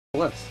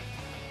List.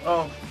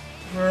 Oh,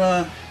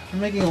 we're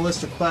making a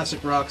list of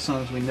classic rock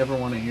songs we never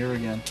want to hear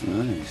again.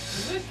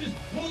 Nice. This is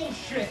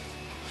bullshit!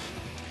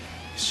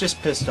 He's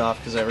just pissed off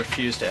because I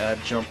refused to add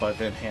Jump by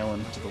Van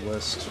Halen to the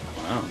list.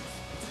 Wow.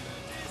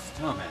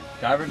 Oh man.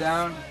 Diver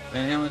Down,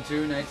 Van Halen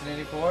 2,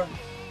 1984.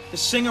 The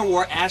singer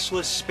wore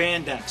assless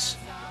spandex.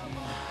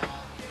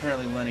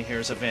 Apparently Lenny here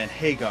is a Van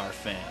Hagar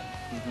fan.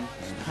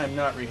 I'm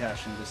not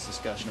rehashing this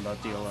discussion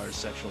about DLR's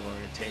sexual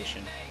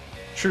orientation.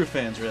 True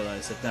fans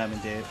realize that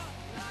Diamond Dave,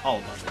 all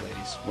about the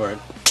ladies. Word.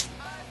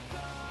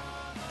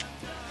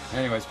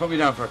 Anyways, put me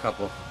down for a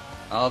couple.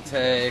 I'll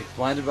take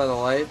Blinded by the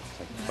Light.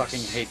 I fucking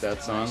hate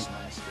that song.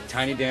 Nice.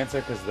 Tiny Dancer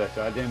because of that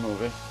goddamn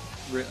movie.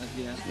 Really?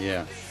 Yeah.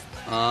 Yeah.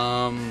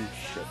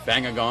 Shit.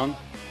 Bang a Gong.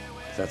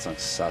 That song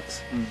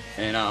sucks.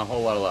 And a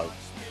Whole Lot of Love.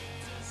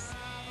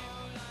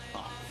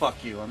 Oh,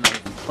 fuck you. I'm not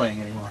even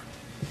playing anymore.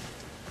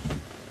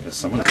 Is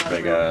someone a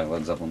big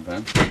Led Zeppelin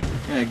fan?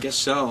 Yeah, I guess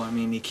so. I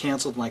mean, he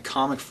canceled my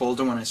comic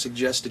folder when I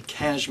suggested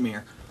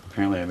Kashmir.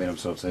 Apparently I made him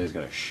so upset he's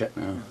got a shit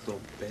now. Little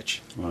bitch.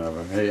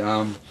 Whatever. Hey,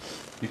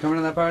 you coming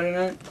to that party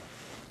tonight?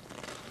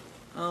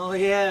 Oh,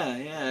 yeah.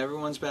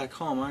 Everyone's back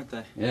home, aren't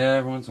they? Yeah,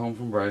 everyone's home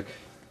from break.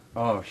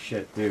 Oh,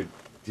 shit, dude.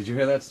 Did you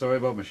hear that story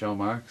about Michelle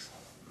Marks?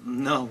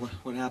 No,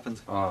 what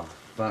happened? Oh,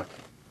 fuck.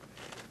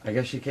 I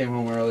guess she came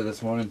home early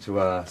this morning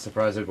to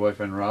surprise her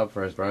boyfriend Rob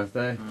for his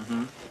birthday.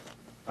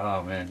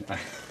 Oh, man.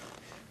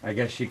 I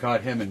guess she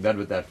caught him in bed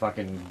with that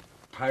fucking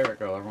pirate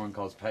girl everyone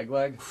calls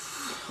Pegleg.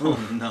 Oh,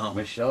 no.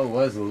 Michelle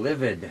was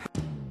livid.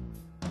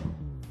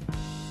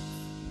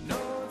 I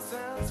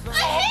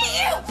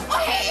hate you!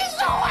 I hate you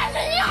so much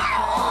and you're a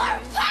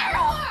whore! Fire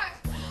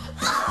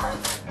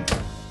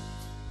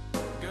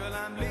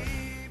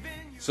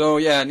whore! So,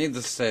 yeah,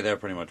 needless to say, they're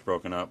pretty much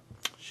broken up.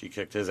 She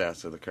kicked his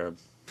ass to the curb.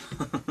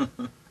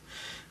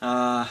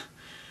 The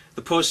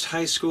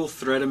post-high school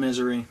threat of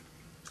misery.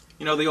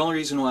 You know, the only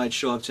reason why I'd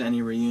show up to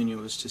any reunion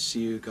was to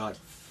see you got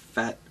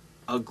fat,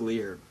 ugly,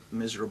 or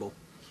miserable.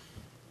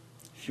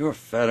 If you were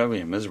fat,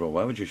 ugly, and miserable,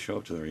 why would you show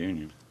up to the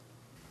reunion?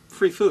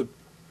 Free food.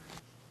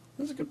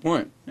 That's a good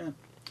point. Yeah.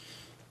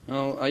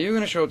 Well, are you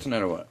going to show up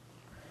tonight or what?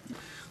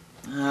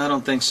 I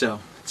don't think so.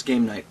 It's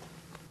game night.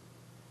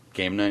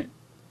 Game night?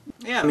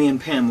 Yeah, me and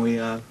Pam, we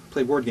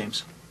play board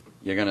games.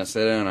 You're going to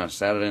sit in on a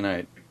Saturday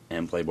night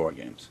and play board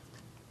games?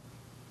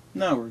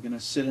 No, we're going to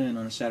sit in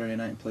on a Saturday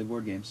night and play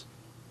board games.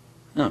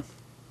 Oh,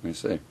 I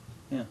see.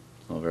 Yeah.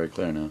 It's all very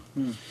clear now.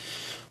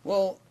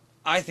 Well,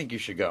 I think you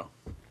should go.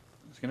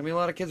 There's going to be a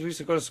lot of kids we used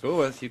to go to school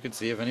with. You could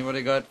see if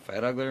anybody got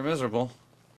fat, ugly, or miserable.